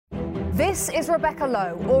This is Rebecca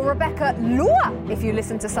Lowe, or Rebecca Lua if you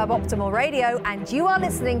listen to Suboptimal Radio, and you are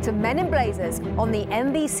listening to Men in Blazers on the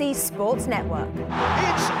NBC Sports Network.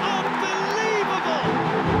 It's unbelievable!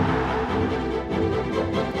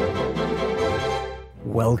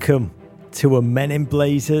 Welcome to a Men in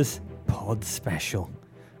Blazers pod special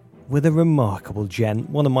with a remarkable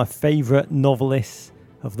gent, one of my favourite novelists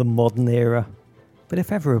of the modern era. But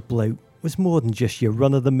if ever a bloke was more than just your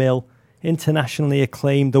run-of-the-mill, internationally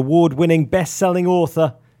acclaimed, award-winning, best-selling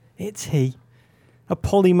author, it's he. A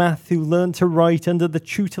polymath who learned to write under the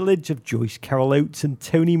tutelage of Joyce Carol Oates and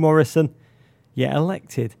Toni Morrison, yet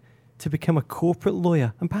elected to become a corporate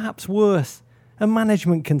lawyer and perhaps worse, a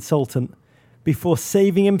management consultant, before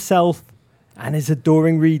saving himself and his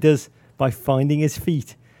adoring readers by finding his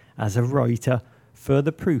feet as a writer.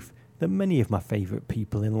 Further proof that many of my favourite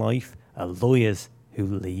people in life are lawyers who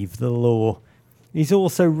leave the law. He's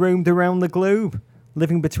also roamed around the globe,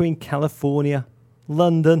 living between California,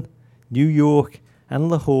 London, New York and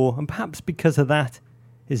Lahore, and perhaps because of that,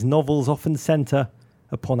 his novels often centre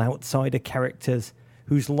upon outsider characters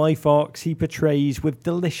whose life arcs he portrays with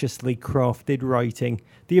deliciously crafted writing,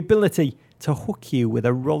 the ability to hook you with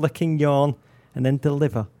a rollicking yarn and then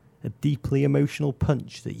deliver a deeply emotional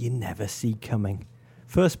punch that you never see coming.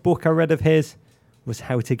 First book I read of his was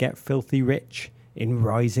How to Get Filthy Rich in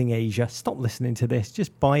Rising Asia. Stop listening to this,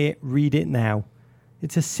 just buy it, read it now.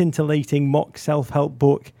 It's a scintillating mock self-help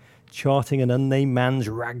book charting an unnamed man's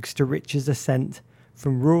rags to riches ascent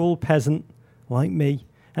from rural peasant like me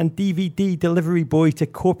and DVD delivery boy to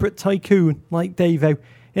corporate tycoon like Davo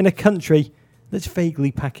in a country that's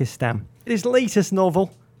vaguely Pakistan. His latest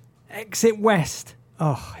novel, Exit West.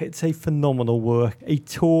 Oh, it's a phenomenal work, a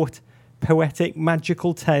taut, poetic,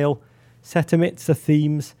 magical tale set amidst the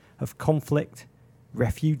themes of conflict,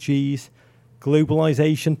 refugees,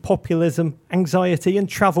 globalisation, populism, anxiety and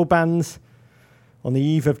travel bans. On the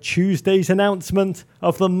eve of Tuesday's announcement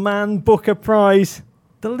of the Man Booker Prize,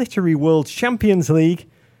 the Literary World's Champions League,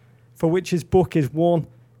 for which his book is one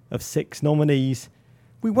of 6 nominees,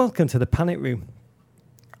 we welcome to the Panic Room,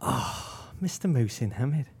 Mr. Mohsin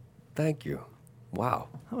Hamid. Thank you. Wow.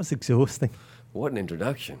 That was exhausting. What an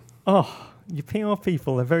introduction. Oh, your PR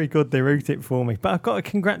people are very good. They wrote it for me. But I've got to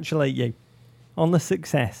congratulate you on the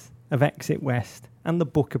success of Exit West and the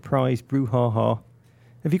Booker Prize brouhaha.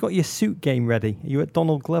 Have you got your suit game ready? Are you at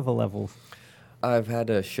Donald Glover levels? I've had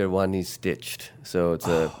a Sherwani stitched, so it's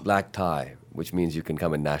a black tie, which means you can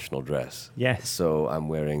come in national dress. Yes. So I'm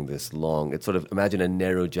wearing this long, it's sort of, imagine a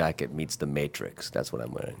narrow jacket meets the Matrix. That's what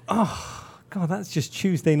I'm wearing. Oh, God, that's just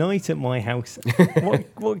Tuesday night at my house.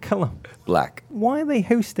 What colour? Black. Why are they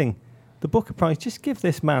hosting the Booker Prize? Just give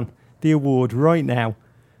this man the award right now.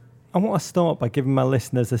 I want to start by giving my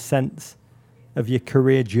listeners a sense of your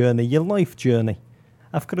career journey, your life journey.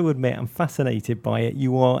 I've got to admit, I'm fascinated by it.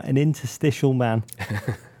 You are an interstitial man.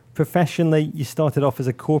 Professionally, you started off as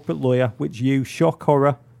a corporate lawyer, which you, shock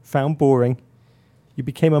horror, found boring. You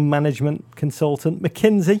became a management consultant,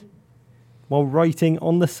 McKinsey, while writing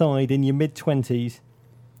on the side in your mid-20s.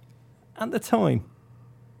 At the time,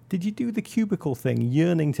 did you do the cubicle thing,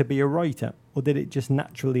 yearning to be a writer, or did it just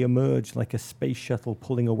naturally emerge like a space shuttle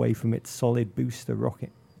pulling away from its solid booster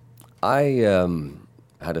rocket? I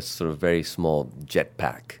had a sort of very small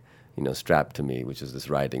jetpack, strapped to me, which is this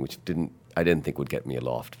writing, which I didn't think would get me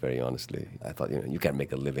aloft, very honestly. I thought, you can't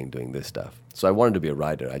make a living doing this stuff. So I wanted to be a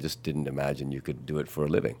writer. I just didn't imagine you could do it for a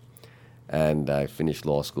living. And I finished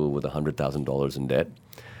law school with $100,000 in debt,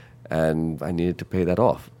 and I needed to pay that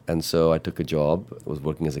off. And so I took a job, was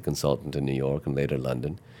working as a consultant in New York and later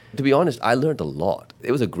London. To be honest, I learned a lot.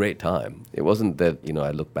 It was a great time. It wasn't that,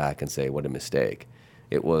 I look back and say, what a mistake.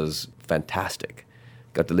 It was fantastic.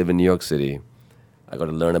 Got to live in New York City. I got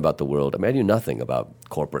to learn about the world. I knew nothing about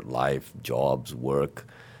corporate life, jobs, work,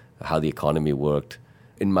 how the economy worked.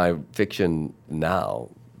 In my fiction now,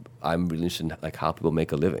 I'm really interested in how people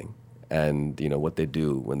make a living and what they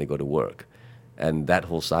do when they go to work. And that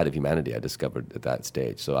whole side of humanity I discovered at that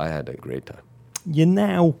stage. So I had a great time. You're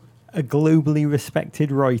now a globally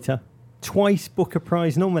respected writer, twice Booker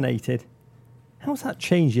Prize nominated. How's that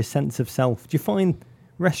changed your sense of self? Do you find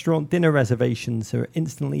restaurant dinner reservations are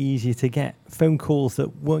instantly easier to get? Phone calls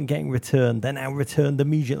that weren't getting returned, they're now returned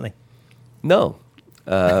immediately? No.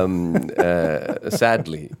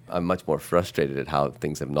 Sadly, I'm much more frustrated at how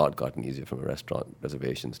things have not gotten easier from a restaurant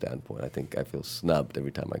reservation standpoint. I think I feel snubbed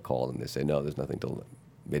every time I call and they say, no, there's nothing till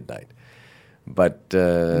midnight. But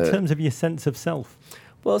in terms of your sense of self?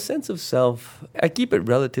 Well, sense of self, I keep it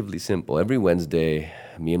relatively simple. Every Wednesday,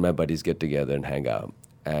 me and my buddies get together and hang out.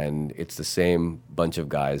 And it's the same bunch of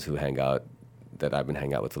guys who hang out that I've been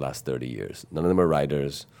hanging out with for the last 30 years. None of them are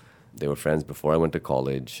writers. They were friends before I went to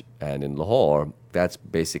college. And in Lahore, that's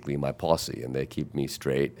basically my posse. And they keep me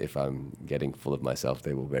straight. If I'm getting full of myself,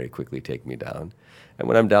 they will very quickly take me down. And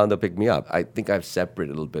when I'm down, they'll pick me up. I think I've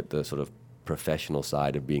separated a little bit the sort of professional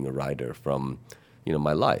side of being a writer from,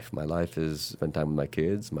 my life. My life is spend time with my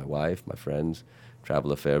kids, my wife, my friends,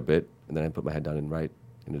 travel a fair bit, and then I put my head down and write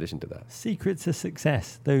in addition to that. Secrets of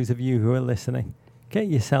success, those of you who are listening. Get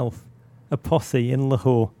yourself a posse in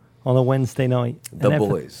Lahore on a Wednesday night. The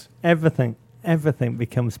boys. Everything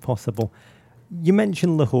becomes possible. You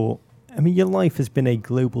mentioned Lahore. I mean, your life has been a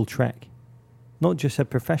global trek. Not just a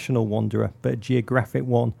professional wanderer, but a geographic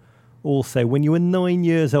one. Also, when you were 9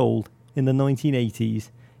 years old in the 1980s,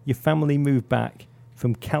 your family moved back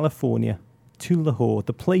from California to Lahore,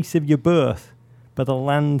 the place of your birth, but a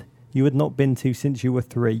land you had not been to since you were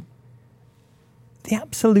 3. The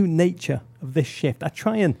absolute nature of this shift, I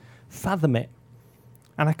try and fathom it.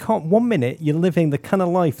 And I can't, 1 minute you're living the kind of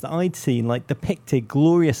life that I'd seen, like depicted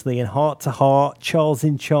gloriously in Heart to Heart, Charles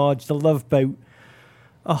in Charge, The Love Boat.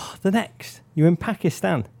 Oh, the next, you're in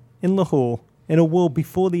Pakistan, in Lahore, in a world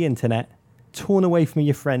before the internet, torn away from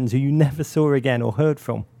your friends who you never saw again or heard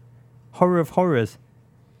from. Horror of horrors.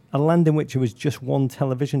 A land in which there was just one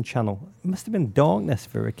television channel. It must have been darkness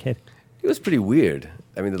for a kid. It was pretty weird.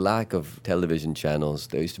 I mean, the lack of television channels,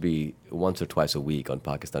 there used to be once or twice a week on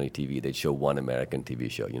Pakistani TV, they'd show one American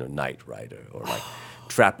TV show, Knight Rider or like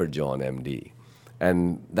Trapper John MD.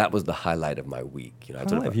 And that was the highlight of my week.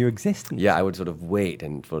 Highlight of your existence. Yeah, I would sort of wait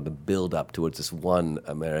and for the build up towards this one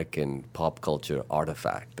American pop culture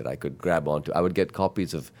artifact that I could grab onto. I would get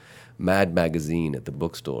copies of Mad Magazine at the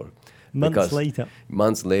bookstore. Months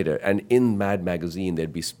later. And in Mad Magazine,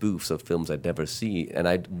 there'd be spoofs of films I'd never seen. And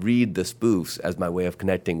I'd read the spoofs as my way of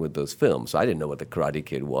connecting with those films. So I didn't know what The Karate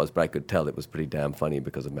Kid was, but I could tell it was pretty damn funny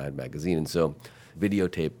because of Mad Magazine. And so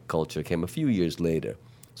videotape culture came a few years later.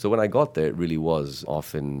 So when I got there, it really was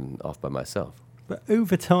off by myself. But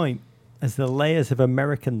over time, as the layers of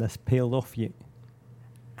Americanness peeled off you,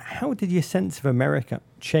 how did your sense of America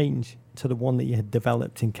change to the one that you had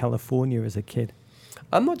developed in California as a kid?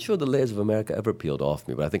 I'm not sure the layers of America ever peeled off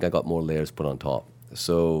me, but I think I got more layers put on top.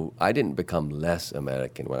 So I didn't become less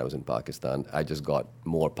American when I was in Pakistan. I just got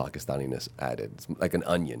more Pakistaniness added. It's like an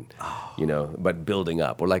onion, but building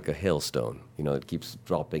up, or like a hailstone. It keeps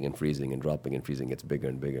dropping and freezing and dropping and freezing, gets bigger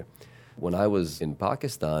and bigger. When I was in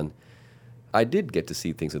Pakistan, I did get to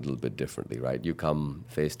see things a little bit differently, right? You come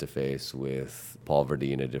face to face with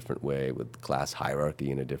poverty in a different way, with class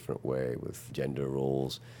hierarchy in a different way, with gender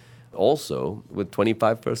roles. Also, with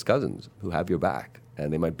 25 first cousins who have your back,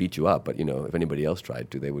 and they might beat you up, but if anybody else tried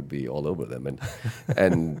to, they would be all over them,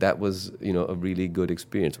 and that was a really good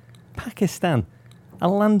experience. Pakistan, a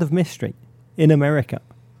land of mystery in America,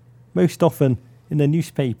 most often in the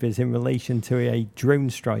newspapers in relation to a drone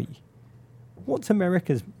strike. What's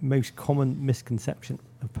America's most common misconception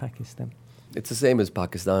of Pakistan? It's the same as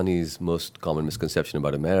Pakistani's most common misconception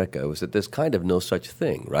about America, was that there's kind of no such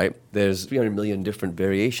thing, right? There's 300 million different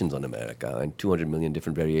variations on America and 200 million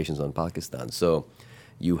different variations on Pakistan. So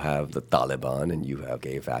you have the Taliban, and you have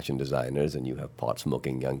gay fashion designers, and you have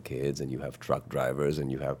pot-smoking young kids, and you have truck drivers,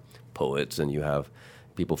 and you have poets, and you have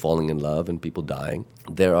people falling in love and people dying.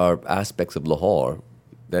 There are aspects of Lahore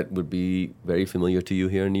that would be very familiar to you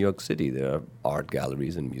here in New York City. There are art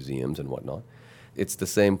galleries and museums and whatnot. It's the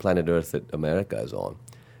same planet Earth that America is on.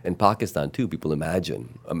 In Pakistan, too, people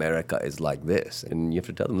imagine America is like this. And you have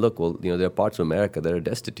to tell them, look, well, there are parts of America that are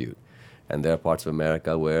destitute. And there are parts of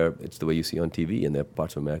America where it's the way you see on TV. And there are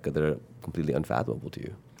parts of America that are completely unfathomable to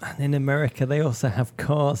you. And in America, they also have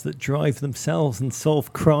cars that drive themselves and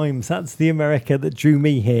solve crimes. That's the America that drew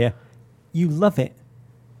me here. You love it.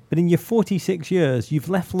 But in your 46 years, you've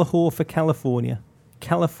left Lahore for California,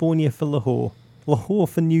 California for Lahore, Lahore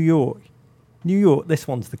for New York. New York, this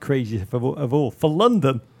one's the craziest of all, for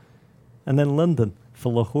London. And then London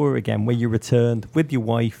for Lahore again, where you returned with your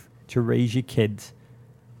wife to raise your kids.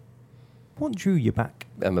 What drew you back?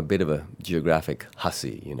 I'm a bit of a geographic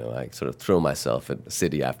hussy, I sort of throw myself at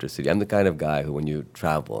city after city. I'm the kind of guy who, when you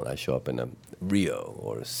travel and I show up in a Rio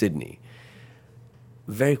or Sydney,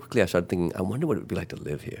 very quickly I started thinking, I wonder what it would be like to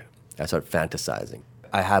live here. I started fantasizing.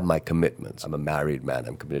 I have my commitments. I'm a married man.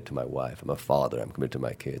 I'm committed to my wife. I'm a father. I'm committed to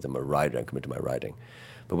my kids. I'm a writer. I'm committed to my writing.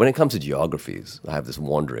 But when it comes to geographies, I have this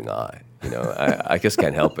wandering eye. I just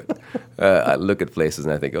can't help it. I look at places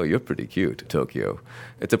and I think, oh, you're pretty cute, Tokyo.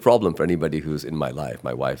 It's a problem for anybody who's in my life.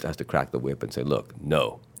 My wife has to crack the whip and say, look,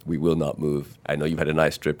 no, we will not move. I know you've had a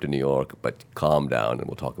nice trip to New York, but calm down and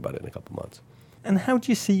we'll talk about it in a couple months. And how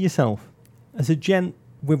do you see yourself as a gent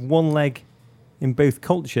with one leg in both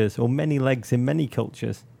cultures, or many legs in many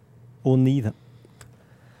cultures, or neither?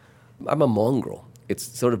 I'm a mongrel. It's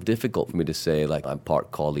sort of difficult for me to say, like, I'm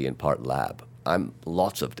part collie and part lab. I'm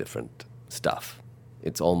lots of different stuff.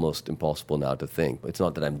 It's almost impossible now to think. It's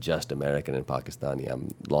not that I'm just American and Pakistani.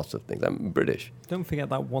 I'm lots of things. I'm British. Don't forget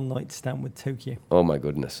that one-night stand with Tokyo. Oh, my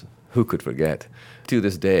goodness. Who could forget? To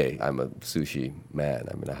this day, I'm a sushi man.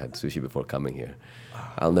 I mean, I had sushi before coming here.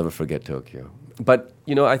 I'll never forget Tokyo. But,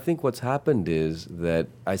 I think what's happened is that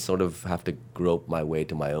I sort of have to grope my way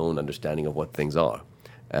to my own understanding of what things are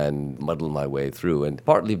and muddle my way through and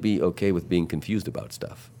partly be okay with being confused about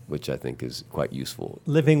stuff, which I think is quite useful.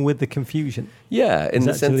 Living with the confusion. Yeah. Is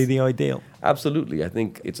actually the ideal. Absolutely. I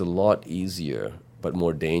think it's a lot easier but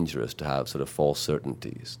more dangerous to have sort of false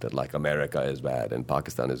certainties that, like, America is bad and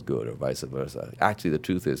Pakistan is good or vice versa. Actually, the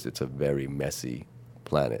truth is it's a very messy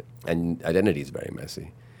planet, and identity is very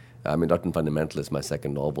messy. I mean, Rotten Fundamentalist, my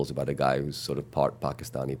second novel, is about a guy who's sort of part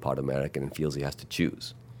Pakistani, part American, and feels he has to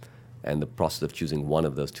choose. And the process of choosing one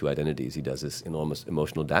of those two identities, he does this enormous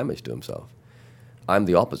emotional damage to himself. I'm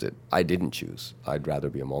the opposite. I didn't choose. I'd rather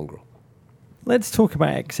be a mongrel. Let's talk about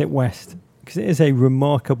Exit West, because it is a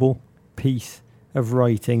remarkable piece of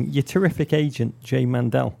writing. Your terrific agent, Jay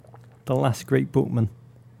Mandel, the last great bookman,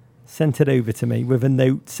 sent it over to me with a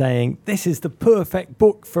note saying, "This is the perfect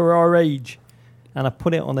book for our age." And I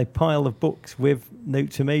put it on a pile of books with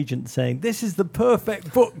notes from agents saying, "This is the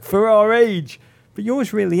perfect book for our age." But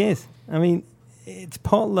yours really is. I mean, it's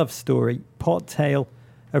part love story, part tale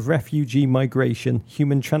of refugee migration,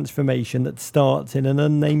 human transformation that starts in an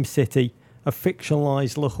unnamed city, a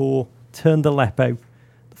fictionalised Lahore turned Aleppo.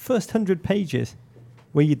 The first 100 pages,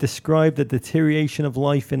 where you describe the deterioration of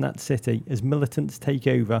life in that city as militants take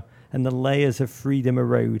over and the layers of freedom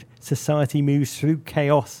erode. Society moves through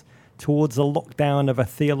chaos towards the lockdown of a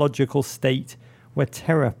theological state where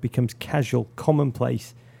terror becomes casual,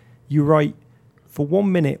 commonplace. You write, "For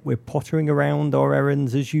 1 minute we're pottering around our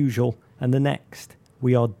errands as usual, and the next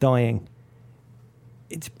we are dying."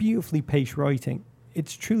 It's beautifully paced writing.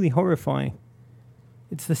 It's truly horrifying.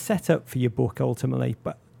 It's the setup for your book ultimately,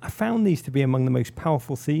 but I found these to be among the most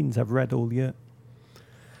powerful scenes I've read all year.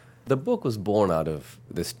 The book was born out of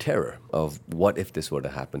this terror of what if this were to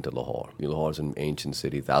happen to Lahore. Lahore is an ancient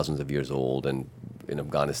city, thousands of years old, and in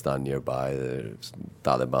Afghanistan nearby, there's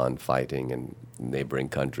Taliban fighting in neighboring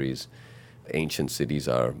countries. Ancient cities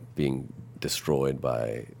are being destroyed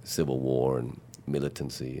by civil war and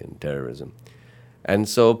militancy and terrorism. And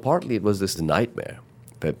so partly it was this nightmare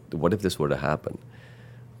that what if this were to happen?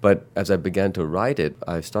 But as I began to write it,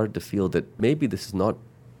 I started to feel that maybe this is not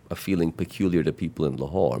a feeling peculiar to people in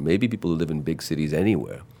Lahore. Maybe people who live in big cities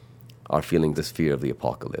anywhere are feeling this fear of the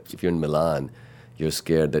apocalypse. If you're in Milan, you're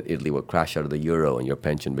scared that Italy will crash out of the euro and your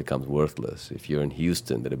pension becomes worthless. If you're in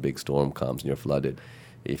Houston, that a big storm comes and you're flooded.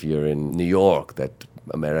 If you're in New York, that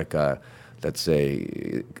America, let's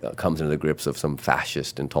say, comes into the grips of some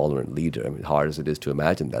fascist, intolerant leader. I mean, hard as it is to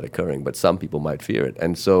imagine that occurring, but some people might fear it.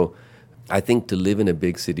 And so I think to live in a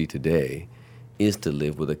big city today is to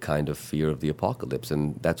live with a kind of fear of the apocalypse,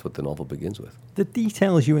 and that's what the novel begins with. The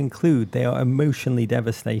details you include, they are emotionally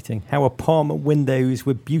devastating. How apartment windows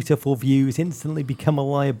with beautiful views instantly become a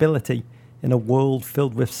liability in a world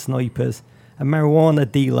filled with snipers. A marijuana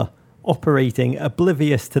dealer operating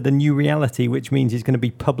oblivious to the new reality, which means he's going to be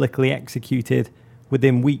publicly executed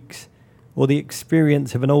within weeks. Or the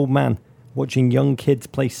experience of an old man watching young kids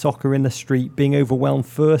play soccer in the street, being overwhelmed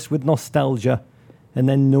first with nostalgia and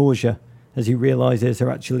then nausea as he realises they're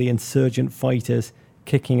actually insurgent fighters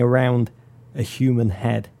kicking around a human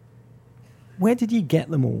head. Where did you get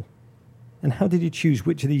them all? And how did you choose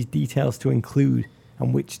which of these details to include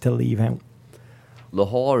and which to leave out?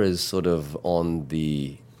 Lahore is sort of on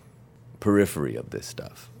the periphery of this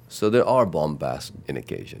stuff. So there are bombasts in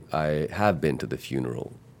occasion. I have been to the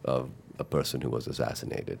funeral of a person who was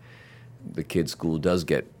assassinated. The kid's school does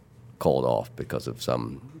get called off because of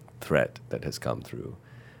some threat that has come through.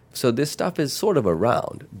 So this stuff is sort of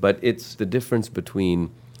around, but it's the difference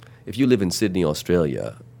between, if you live in Sydney,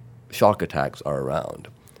 Australia, shark attacks are around.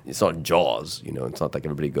 It's not Jaws, it's not like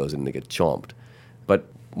everybody goes in and they get chomped. But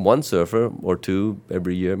one surfer or two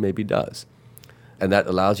every year maybe does. And that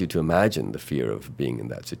allows you to imagine the fear of being in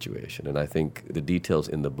that situation. And I think the details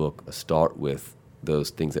in the book start with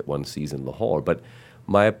those things that one sees in Lahore. But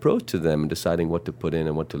my approach to them in deciding what to put in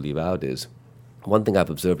and what to leave out is, one thing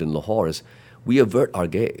I've observed in Lahore is we avert our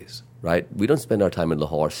gaze, right? We don't spend our time in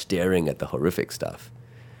Lahore staring at the horrific stuff.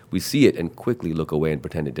 We see it and quickly look away and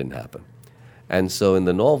pretend it didn't happen. And so in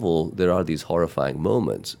the novel, there are these horrifying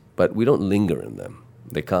moments, but we don't linger in them.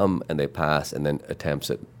 They come and they pass, and then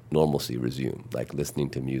attempts at normalcy resume, like listening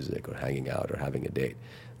to music or hanging out or having a date.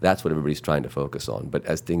 That's what everybody's trying to focus on. But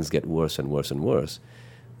as things get worse and worse and worse,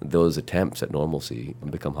 those attempts at normalcy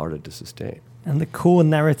become harder to sustain. And the core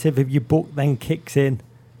narrative of your book then kicks in,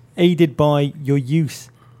 aided by your use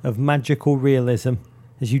of magical realism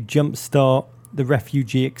as you jumpstart the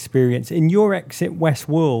refugee experience. In your Exit West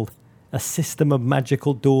world, a system of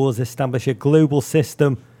magical doors establish a global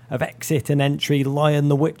system of exit and entry, Lion,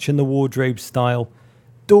 the Witch and the Wardrobe style.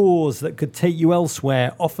 Doors that could take you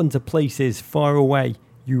elsewhere, often to places far away,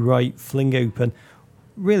 you write, fling open.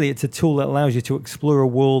 Really, it's a tool that allows you to explore a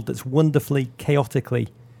world that's wonderfully, chaotically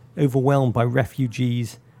overwhelmed by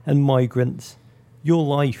refugees and migrants. Your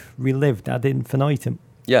life relived ad infinitum.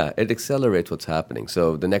 Yeah, it accelerates what's happening.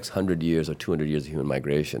 So the next 100 years or 200 years of human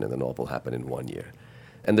migration in the novel happen in 1 year.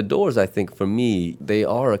 And the doors, I think, for me, they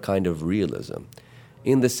are a kind of realism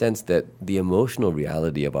in the sense that the emotional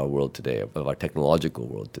reality of our world today, of our technological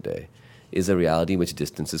world today, is a reality in which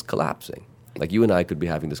distance is collapsing. Like you and I could be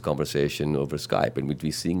having this conversation over Skype and we'd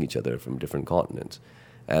be seeing each other from different continents.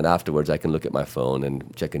 And afterwards I can look at my phone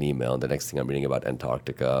and check an email and the next thing I'm reading about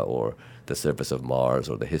Antarctica or the surface of Mars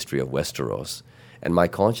or the history of Westeros. And my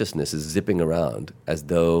consciousness is zipping around as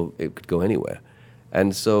though it could go anywhere.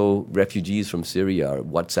 And so refugees from Syria are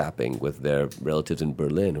WhatsApping with their relatives in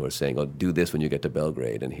Berlin who are saying, oh, do this when you get to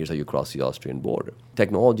Belgrade, and here's how you cross the Austrian border.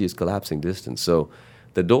 Technology is collapsing distance. So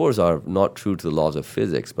the doors are not true to the laws of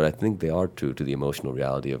physics, but I think they are true to the emotional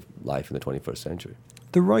reality of life in the 21st century.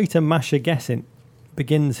 The writer Masha Gessen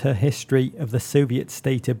begins her history of the Soviet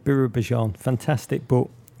state of Azerbaijan, fantastic book,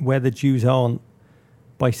 Where the Jews Aren't,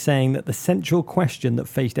 by saying that the central question that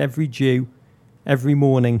faced every Jew every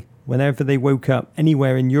morning whenever they woke up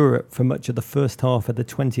anywhere in Europe for much of the first half of the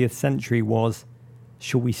 20th century was,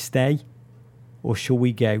 shall we stay or shall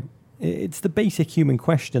we go? It's the basic human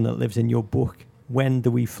question that lives in your book. When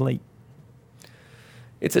do we flee?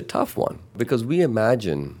 It's a tough one because we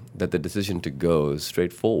imagine that the decision to go is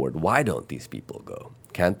straightforward. Why don't these people go?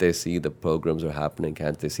 Can't they see the pogroms are happening?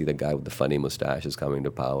 Can't they see the guy with the funny mustache is coming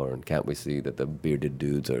to power? And can't we see that the bearded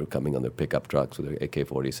dudes are coming on their pickup trucks with their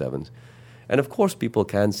AK-47s? And of course people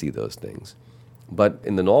can see those things. But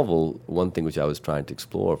in the novel, one thing which I was trying to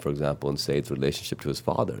explore, for example, in Said's relationship to his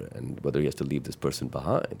father and whether he has to leave this person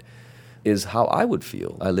behind, is how I would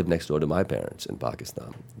feel. I live next door to my parents in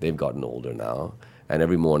Pakistan. They've gotten older now. And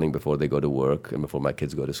every morning before they go to work and before my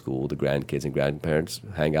kids go to school, the grandkids and grandparents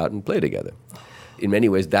hang out and play together. In many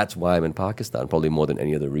ways, that's why I'm in Pakistan, probably more than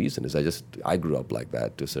any other reason, is I grew up like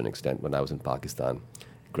that to a certain extent when I was in Pakistan.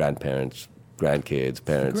 Grandparents, grandkids,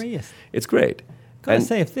 parents. It's great. Can I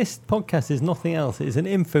say, if this podcast is nothing else, it's an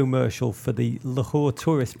infomercial for the Lahore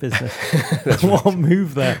tourist business. What a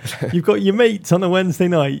move there. You've got your mates on a Wednesday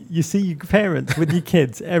night. You see your parents with your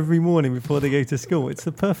kids every morning before they go to school. It's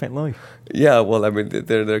the perfect life. Yeah, well, I mean,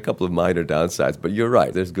 there are a couple of minor downsides, but you're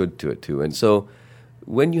right. There's good to it, too. And so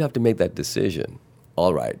when you have to make that decision,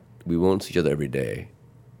 all right, we won't see each other every day.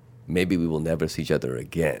 Maybe we will never see each other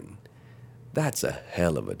again. That's a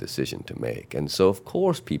hell of a decision to make. And so, of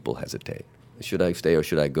course, people hesitate. Should I stay or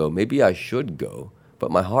should I go? Maybe I should go,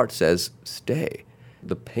 but my heart says stay.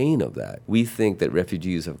 The pain of that. We think that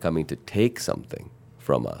refugees are coming to take something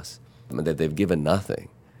from us, and that they've given nothing.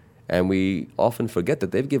 And we often forget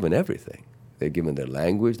that they've given everything. They've given their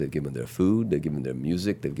language, they've given their food, they've given their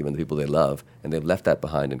music, they've given the people they love, and they've left that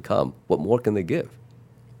behind and come. What more can they give?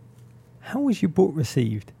 How was your book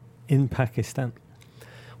received in Pakistan?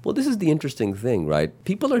 Well, this is the interesting thing, right?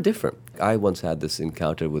 People are different. I once had this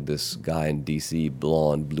encounter with this guy in D.C.,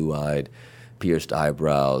 blonde, blue-eyed, pierced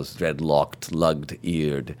eyebrows, dreadlocked,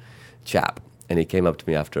 lugged-eared chap. And he came up to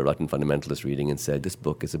me after a Russian fundamentalist reading and said, this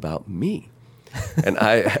book is about me. And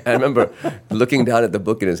I remember looking down at the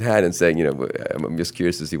book in his hand and saying, I'm just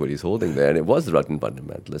curious to see what he's holding there. And it was the Russian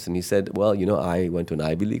fundamentalist. And he said, well, I went to an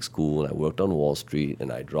Ivy League school and I worked on Wall Street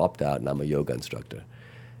and I dropped out and I'm a yoga instructor.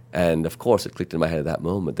 And of course, it clicked in my head at that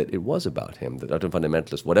moment that it was about him. The Russian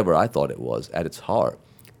fundamentalist, whatever I thought it was, at its heart,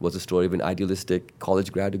 was the story of an idealistic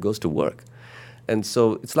college grad who goes to work. And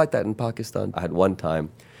so it's like that in Pakistan. I had one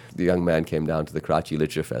time, the young man came down to the Karachi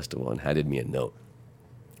Literature Festival and handed me a note.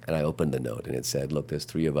 And I opened the note and it said, look, there's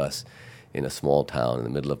 3 of us in a small town in the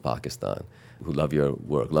middle of Pakistan who love your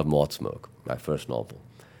work, love Moth Smoke, my first novel.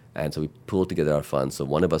 And so we pooled together our funds so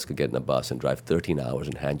one of us could get in a bus and drive 13 hours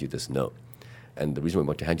and hand you this note. And the reason we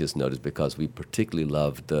want to hand you this note is because we particularly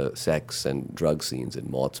loved the sex and drug scenes in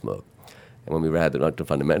Moth Smoke. And when we read the Russian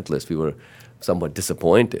fundamentalist, we were somewhat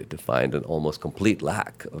disappointed to find an almost complete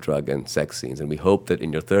lack of drug and sex scenes. And we hope that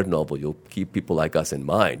in your third novel, you'll keep people like us in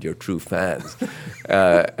mind, your true fans.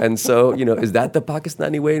 And so, is that the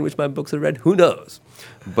Pakistani way in which my books are read? Who knows?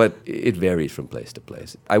 But it varies from place to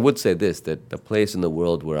place. I would say this, that the place in the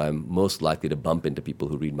world where I'm most likely to bump into people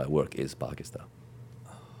who read my work is Pakistan.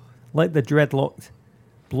 Like the dreadlocked,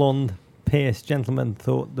 blonde, pierced gentleman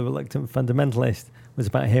thought The Reluctant Fundamentalist was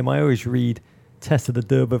about him, I always read Test of the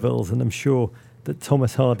D'Urbervilles, and I'm sure that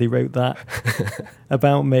Thomas Hardy wrote that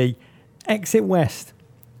about me. Exit West.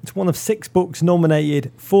 It's one of 6 books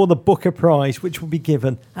nominated for the Booker Prize, which will be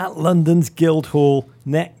given at London's Guildhall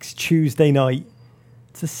next Tuesday night.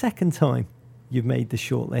 It's the second time you've made the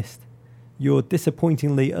shortlist. Your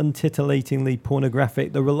disappointingly, untitillatingly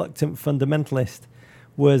pornographic The Reluctant Fundamentalist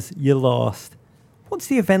was your last. What's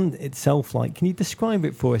the event itself like? Can you describe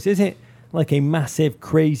it for us? Is it like a massive,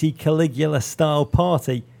 crazy Caligula-style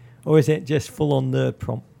party, or is it just full-on nerd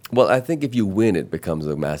prom? Well, I think if you win, it becomes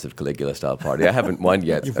a massive Caligula-style party. I haven't won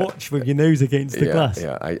yet. You've watched with your nose against the glass.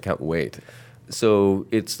 Yeah, I can't wait. So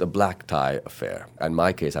it's a black tie affair. In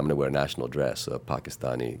my case, I'm going to wear a national dress, a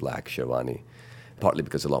Pakistani black sherwani, partly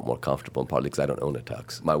because it's a lot more comfortable and partly because I don't own a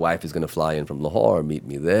tux. My wife is going to fly in from Lahore, meet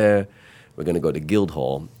me there. We're going to go to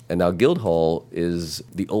Guildhall. And now Guildhall is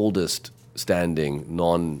the oldest standing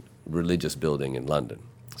non-religious building in London.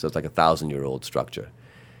 So it's like a 1,000-year-old structure.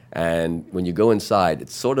 And when you go inside,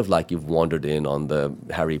 it's sort of like you've wandered in on the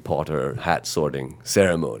Harry Potter hat sorting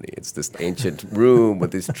ceremony. It's this ancient room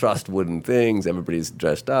with these trussed wooden things. Everybody's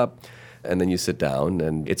dressed up. And then you sit down,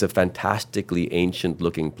 and it's a fantastically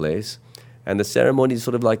ancient-looking place. And the ceremony is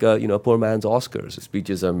sort of like a poor man's Oscars.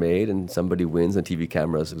 Speeches are made, and somebody wins, and TV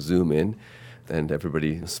cameras zoom in, and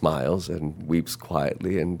everybody smiles and weeps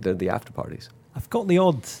quietly, and they're the after parties. I've got the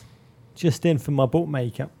odds just in from my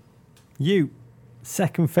bookmaker. You,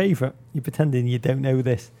 second favourite. You're pretending you don't know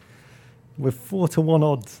this. With 4-1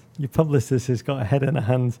 odds, your publicist has got a head in her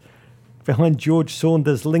hands. Behind George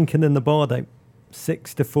Saunders, Lincoln in the Bardo,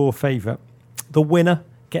 6-4 favourite. The winner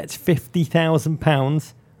gets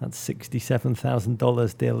 £50,000. That's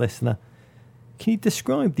 $67,000, dear listener. Can you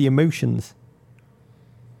describe the emotions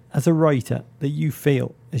as a writer that you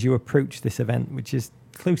feel as you approach this event, which is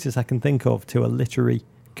closest I can think of to a literary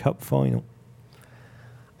cup final?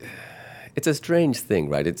 It's a strange thing,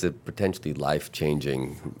 right? It's a potentially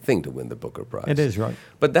life-changing thing to win the Booker Prize. It is, right.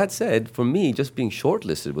 But that said, for me, just being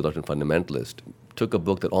shortlisted with Reluctant Fundamentalist took a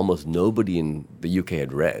book that almost nobody in the UK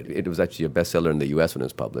had read. It was actually a bestseller in the US when it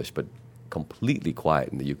was published, but completely quiet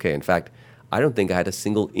in the UK. In fact, I don't think I had a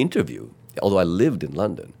single interview, although I lived in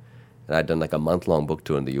London. And I'd done like a month-long book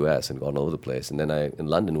tour in the US and gone all over the place. And then in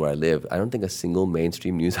London, where I live, I don't think a single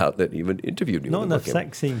mainstream news outlet even interviewed me. Not enough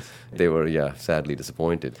sex scenes. They were, sadly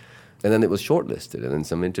disappointed. And then it was shortlisted, and then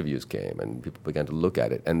some interviews came, and people began to look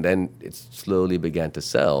at it. And then it slowly began to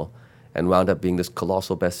sell and wound up being this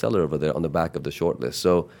colossal bestseller over there on the back of the shortlist.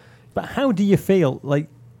 So, but how do you feel? Like,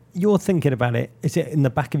 you're thinking about it. Is it in the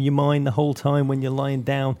back of your mind the whole time when you're lying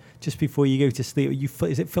down just before you go to sleep? Or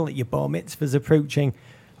does it feel like your bar mitzvah's approaching?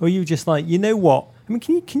 Or are you just like, you know what? I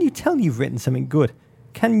mean, can you tell you've written something good?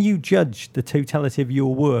 Can you judge the totality of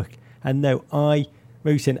your work and know,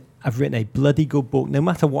 Mohsin, I've written a bloody good book, no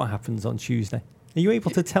matter what happens on Tuesday? Are you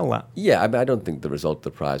able to tell that? Yeah, I don't think the result of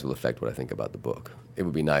the prize will affect what I think about the book. It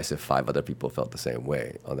would be nice if 5 other people felt the same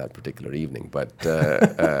way on that particular evening, but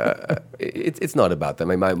it's not about that.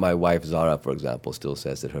 I mean, my wife, Zara, for example, still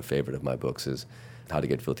says that her favorite of my books is How to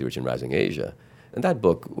Get Filthy Rich in Rising Asia. And that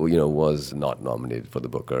book, was not nominated for the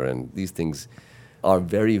Booker, and these things are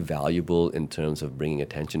very valuable in terms of bringing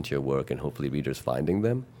attention to your work and hopefully readers finding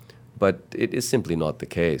them. But it is simply not the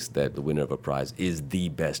case that the winner of a prize is the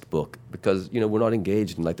best book because, we're not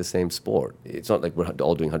engaged in like the same sport. It's not like we're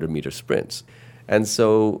all doing 100-meter sprints. And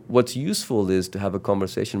so what's useful is to have a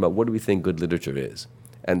conversation about what do we think good literature is.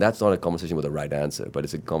 And that's not a conversation with a right answer, but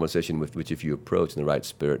it's a conversation with which if you approach in the right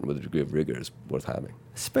spirit and with a degree of rigor is worth having.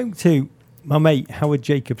 I spoke to my mate, Howard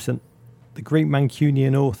Jacobson, the great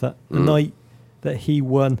Mancunian author, the night that he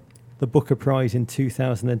won the Booker Prize in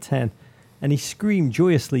 2010. And he screamed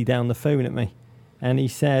joyously down the phone at me. And he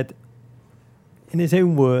said, in his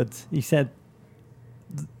own words, he said,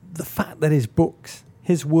 the fact that his books,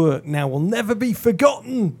 his work now will never be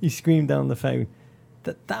forgotten, he screamed down the phone.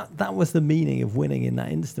 That was the meaning of winning in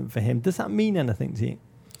that instant for him. Does that mean anything to you?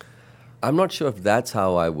 I'm not sure if that's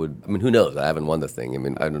how I would... I mean, who knows? I haven't won the thing. I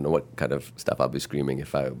mean, I don't know what kind of stuff I'll be screaming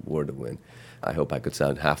if I were to win. I hope I could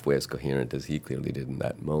sound halfway as coherent as he clearly did in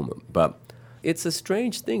that moment. But it's a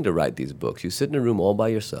strange thing to write these books. You sit in a room all by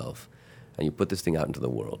yourself, and you put this thing out into the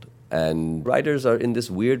world. And writers are in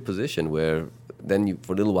this weird position where then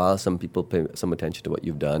for a little while, some people pay some attention to what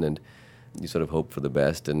you've done, and you sort of hope for the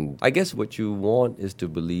best. And I guess what you want is to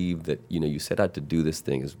believe that, you set out to do this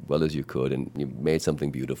thing as well as you could, and you made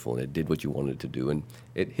something beautiful, and it did what you wanted to do, and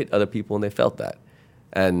it hit other people, and they felt that.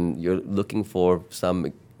 And you're looking for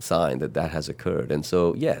some sign that has occurred. And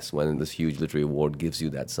so, yes, when this huge literary award gives you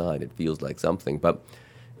that sign, it feels like something. But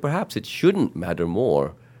perhaps it shouldn't matter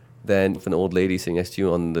more than if an old lady sitting next to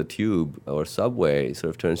you on the tube or subway sort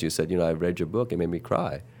of turns to you and said, I've read your book, it made me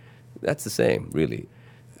cry. That's the same, really.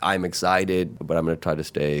 I'm excited, but I'm going to try to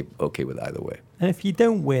stay okay with either way. And if you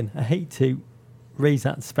don't win, I hate to raise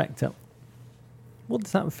that spectre. What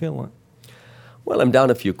does that feel like? Well, I'm down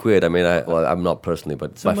a few quid. I mean, I'm not personally,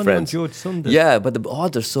 but Someone my friends. Like George Sunders. Yeah, but the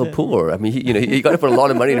odds are so poor. I mean, you got to put a lot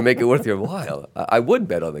of money to make it worth your while. I would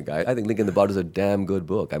bet on the guy. I think Lincoln the Bard is a damn good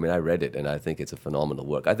book. I mean, I read it, and I think it's a phenomenal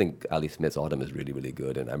work. I think Ali Smith's Autumn is really, really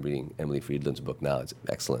good, and I'm reading Emily Friedland's book now. It's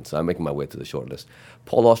excellent. So I'm making my way to the shortlist.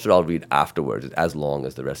 Paul Auster I'll read afterwards. It's as long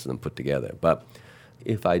as the rest of them put together. But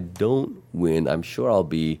if I don't win, I'm sure I'll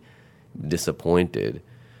be disappointed,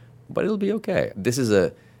 but it'll be okay. This is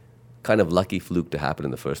a kind of lucky fluke to happen in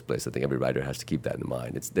the first place. I think every writer has to keep that in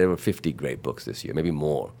mind. There were 50 great books this year, maybe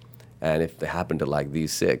more. And if they happen to like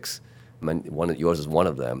these 6, yours is one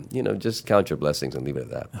of them, just count your blessings and leave it at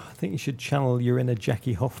that. I think you should channel your inner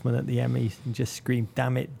Jackie Hoffman at the Emmys and just scream,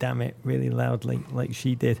 damn it, really loudly, like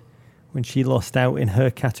she did when she lost out in her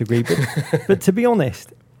category. But to be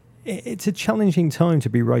honest, it's a challenging time to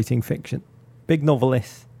be writing fiction. Big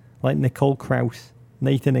novelists like Nicole Krauss,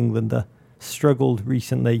 Nathan Englander, struggled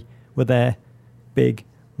recently with their big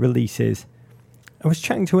releases. I was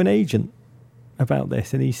chatting to an agent about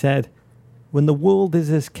this, and he said, when the world is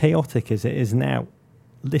as chaotic as it is now,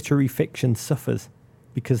 literary fiction suffers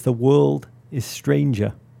because the world is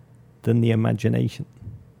stranger than the imagination.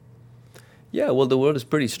 Yeah, well, the world is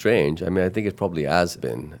pretty strange. I mean, I think it probably has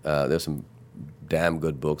been. There's some damn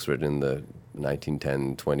good books written in the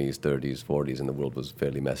 1910s, 20s, 30s, 40s, and the world was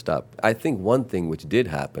fairly messed up. I think one thing which did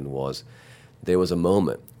happen was there was a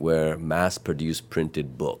moment where mass-produced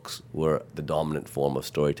printed books were the dominant form of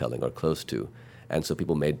storytelling, or close to, and so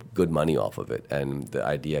people made good money off of it, and the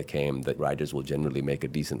idea came that writers will generally make a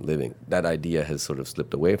decent living. That idea has sort of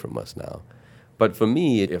slipped away from us now. But for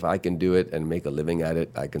me, if I can do it and make a living at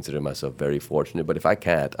it, I consider myself very fortunate. But if I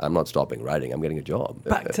can't, I'm not stopping writing. I'm getting a job.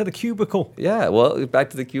 Back to the cubicle. Yeah, well,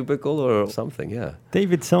 back to the cubicle or something, yeah.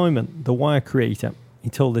 David Simon, the Wire creator, he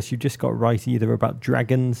told us you just got to write either about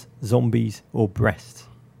dragons, zombies, or breasts.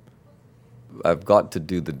 I've got to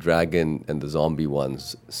do the dragon and the zombie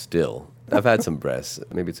ones still. I've had some breasts.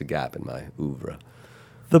 Maybe it's a gap in my oeuvre.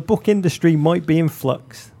 The book industry might be in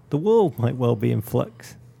flux. The world might well be in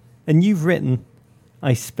flux. And you've written,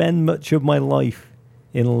 I spend much of my life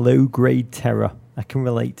in low-grade terror. I can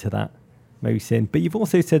relate to that, Mohsin. But you've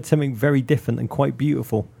also said something very different and quite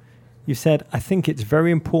beautiful. You said, I think it's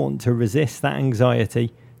very important to resist that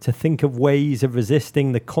anxiety, to think of ways of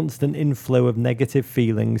resisting the constant inflow of negative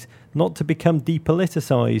feelings, not to become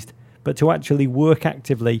depoliticized, but to actually work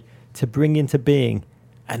actively to bring into being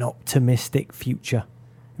an optimistic future.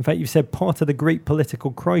 In fact, you've said part of the great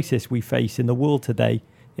political crisis we face in the world today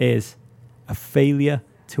is a failure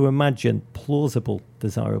to imagine plausible,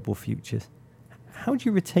 desirable futures. How do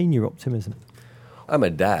you retain your optimism? I'm a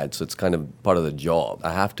dad, so it's kind of part of the job.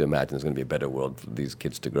 I have to imagine there's going to be a better world for these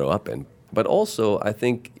kids to grow up in. But also, I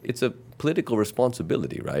think it's a political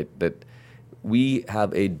responsibility, right? That we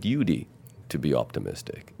have a duty to be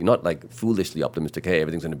optimistic. Not like foolishly optimistic, hey,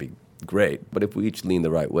 everything's going to be great, but if we each lean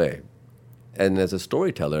the right way. And as a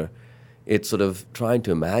storyteller, it's sort of trying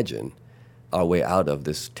to imagine our way out of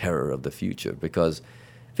this terror of the future. Because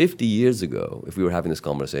 50 years ago, if we were having this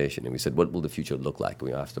conversation and we said, what will the future look like?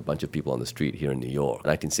 We asked a bunch of people on the street here in New York,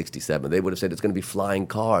 1967, they would have said it's going to be flying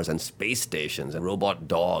cars and space stations and robot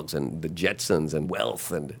dogs and the Jetsons and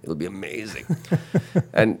wealth, and it'll be amazing.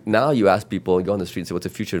 And now you ask people, you go on the street and say, what's the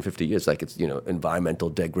future in 50 years? Like, it's, environmental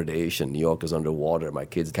degradation. New York is underwater. My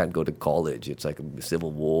kids can't go to college. It's like a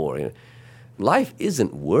civil war. Life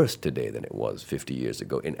isn't worse today than it was 50 years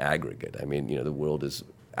ago in aggregate. I mean, the world is,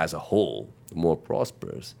 as a whole, more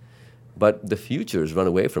prosperous. But the futures run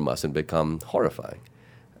away from us and become horrifying.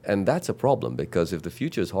 And that's a problem, because if the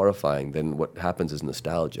future is horrifying, then what happens is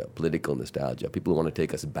nostalgia, political nostalgia. People want to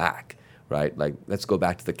take us back, right? Like, let's go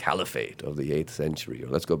back to the caliphate of the 8th century, or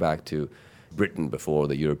let's go back to Britain before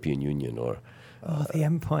the European Union, or... the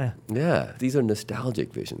empire. Yeah, these are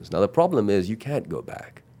nostalgic visions. Now, the problem is you can't go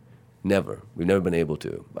back. Never. We've never been able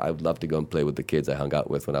to. I would love to go and play with the kids I hung out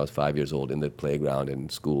with when I was 5 years old in the playground in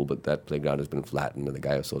school, but that playground has been flattened, and the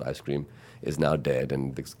guy who sold ice cream is now dead,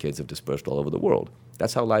 and the kids have dispersed all over the world.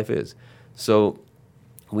 That's how life is. So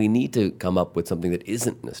we need to come up with something that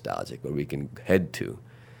isn't nostalgic, where we can head to.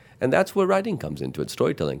 And that's where writing comes into it,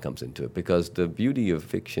 storytelling comes into it, because the beauty of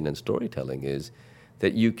fiction and storytelling is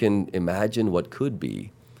that you can imagine what could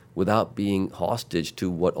be without being hostage to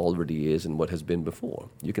what already is and what has been before.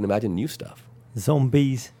 You can imagine new stuff.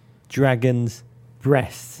 Zombies, dragons,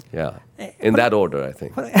 breasts. Yeah. In that order, I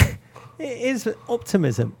think. Is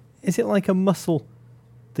optimism, is it like a muscle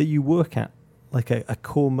that you work at? Like a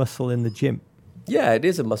core muscle in the gym? Yeah, it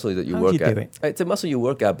is a muscle that you How work do you at. do it? It's a muscle you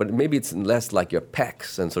work at, but maybe it's less like your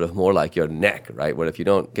pecs and sort of more like your neck, right? Where if you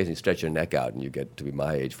don't occasionally stretch your neck out and you get to be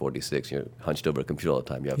my age, 46, you're hunched over a computer all the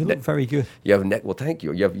time. You look very good. You have neck. Well, thank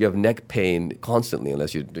you. You have neck pain constantly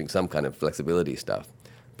unless you're doing some kind of flexibility stuff.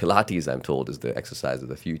 Pilates, I'm told, is the exercise of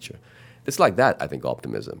the future. It's like that, I think,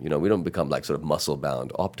 optimism. You know, we don't become like sort of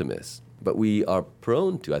muscle-bound optimists, but we are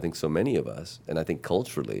prone to, I think so many of us, and I think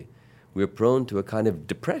culturally, we're prone to a kind of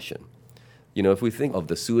depression. You know, if we think of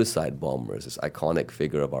the suicide bomber as this iconic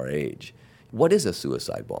figure of our age, what is a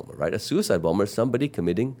suicide bomber, right? A suicide bomber is somebody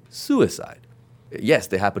committing suicide. Yes,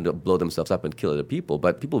 they happen to blow themselves up and kill other people,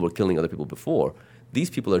 but people were killing other people before. These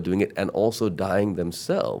people are doing it and also dying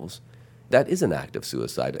themselves. That is an act of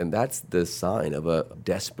suicide, and that's the sign of a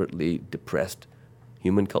desperately depressed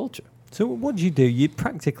human culture. So what do? You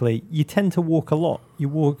tend to walk a lot. You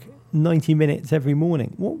walk 90 minutes every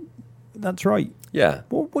morning. That's right. Yeah.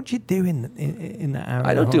 What do you do in that hour?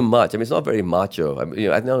 I don't do much. I mean, it's not very macho. I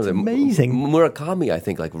mean, I know it's amazing. Murakami, I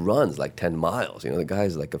think, runs 10 miles. You know, the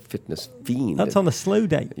guy's like a fitness fiend. That's on a slow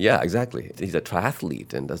day. Yeah, exactly. He's a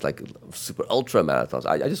triathlete and does super ultra marathons.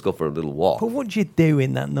 I just go for a little walk. But what do you do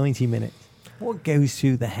in that 90 minutes? What goes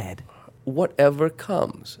through the head? Whatever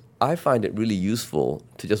comes. I find it really useful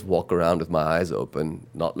to just walk around with my eyes open,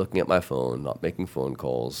 not looking at my phone, not making phone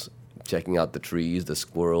calls, checking out the trees, the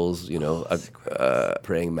squirrels, a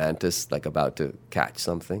praying mantis about to catch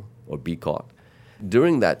something or be caught.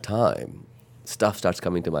 During that time, stuff starts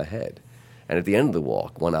coming to my head. And at the end of the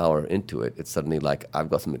walk, 1 hour into it, it's suddenly like,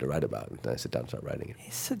 I've got something to write about. And then I sit down and start writing it.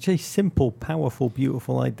 It's such a simple, powerful,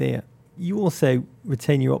 beautiful idea. You also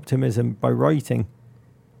retain your optimism by writing.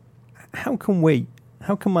 How can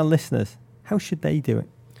my listeners, how should they do it?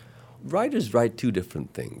 Writers write two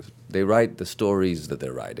different things. They write the stories that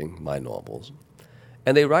they're writing, my novels,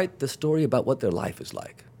 and they write the story about what their life is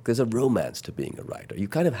like. There's a romance to being a writer. You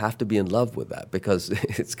kind of have to be in love with that because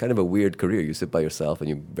it's kind of a weird career. You sit by yourself and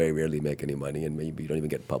you very rarely make any money and maybe you don't even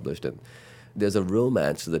get published. And there's a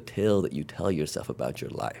romance to the tale that you tell yourself about your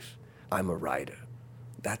life. I'm a writer.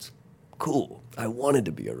 That's cool. I wanted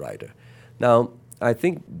to be a writer. Now, I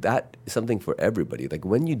think that is something for everybody. Like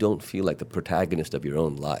when you don't feel like the protagonist of your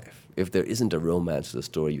own life, if there isn't a romance to the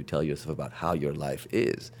story you tell yourself about how your life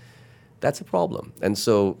is, that's a problem. And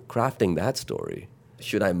so crafting that story,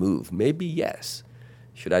 should I move? Maybe yes.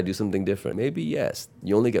 Should I do something different? Maybe yes.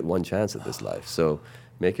 You only get one chance at this life. So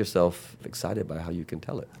make yourself excited by how you can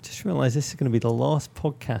tell it. I just realised this is going to be the last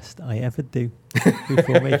podcast I ever do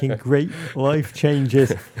before making great life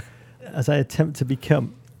changes as I attempt to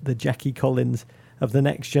become the Jackie Collins of the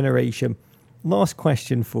next generation. Last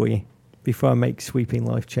question for you before I make sweeping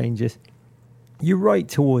life changes. You write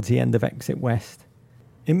towards the end of Exit West.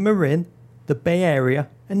 In Marin, the Bay Area,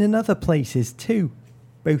 and in other places too,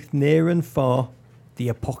 both near and far, the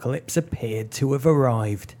apocalypse appeared to have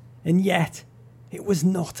arrived. And yet, it was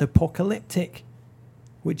not apocalyptic.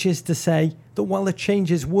 Which is to say that while the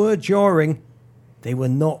changes were jarring, they were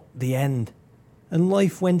not the end. And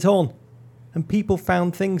life went on. And people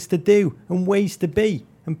found things to do and ways to be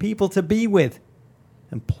and people to be with.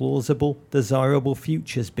 And plausible, desirable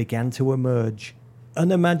futures began to emerge.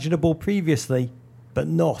 Unimaginable previously, but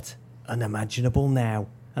not unimaginable now.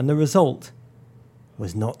 And the result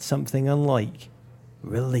was not something unlike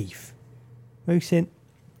relief. Mohsin,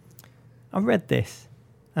 I read this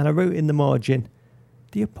and I wrote in the margin,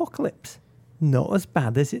 the apocalypse, not as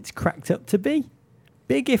bad as it's cracked up to be.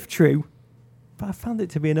 Big if true, but I found it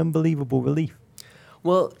to be an unbelievable relief.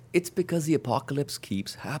 Well, it's because the apocalypse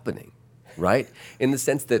keeps happening, right? In the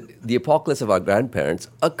sense that the apocalypse of our grandparents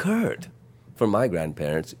occurred. For my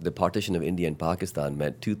grandparents, the partition of India and Pakistan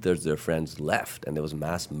meant 2/3 of their friends left, and there was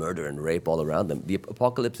mass murder and rape all around them. The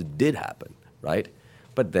apocalypse did happen, right?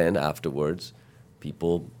 But then afterwards,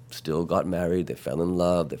 people still got married, they fell in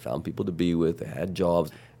love, they found people to be with, they had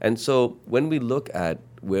jobs. And so when we look at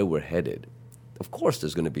where we're headed, of course,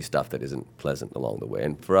 there's going to be stuff that isn't pleasant along the way.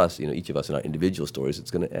 And for us, each of us in our individual stories,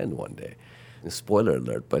 it's going to end one day. And spoiler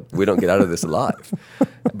alert, but we don't get out of this alive.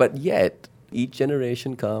 But yet, each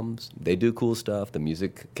generation comes, they do cool stuff, the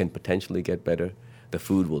music can potentially get better, the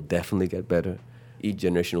food will definitely get better. Each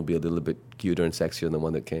generation will be a little bit cuter and sexier than the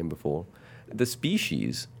one that came before. The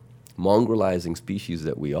species, mongrelizing species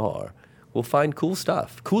that we are, will find cool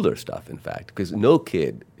stuff, cooler stuff, in fact. Because no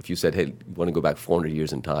kid, if you said, hey, you want to go back 400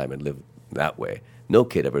 years in time and live that way, no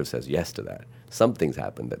kid ever says yes to that. Something's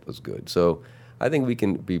happened that was good. So I think we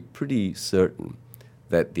can be pretty certain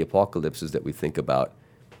that the apocalypses that we think about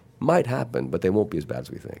might happen, but they won't be as bad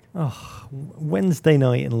as we think. Oh, Wednesday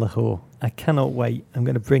night in Lahore. I cannot wait. I'm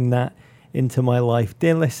going to bring that into my life.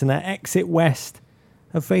 Dear listener, Exit West,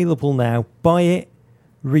 available now. Buy it,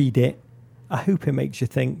 read it. I hope it makes you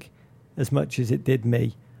think as much as it did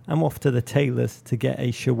me. I'm off to the tailor's to get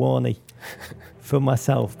a Shawani for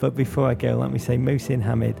myself. But before I go, let me say, Mohsin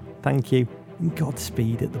Hamid, thank you, and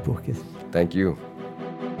Godspeed at the Bookers. Thank you.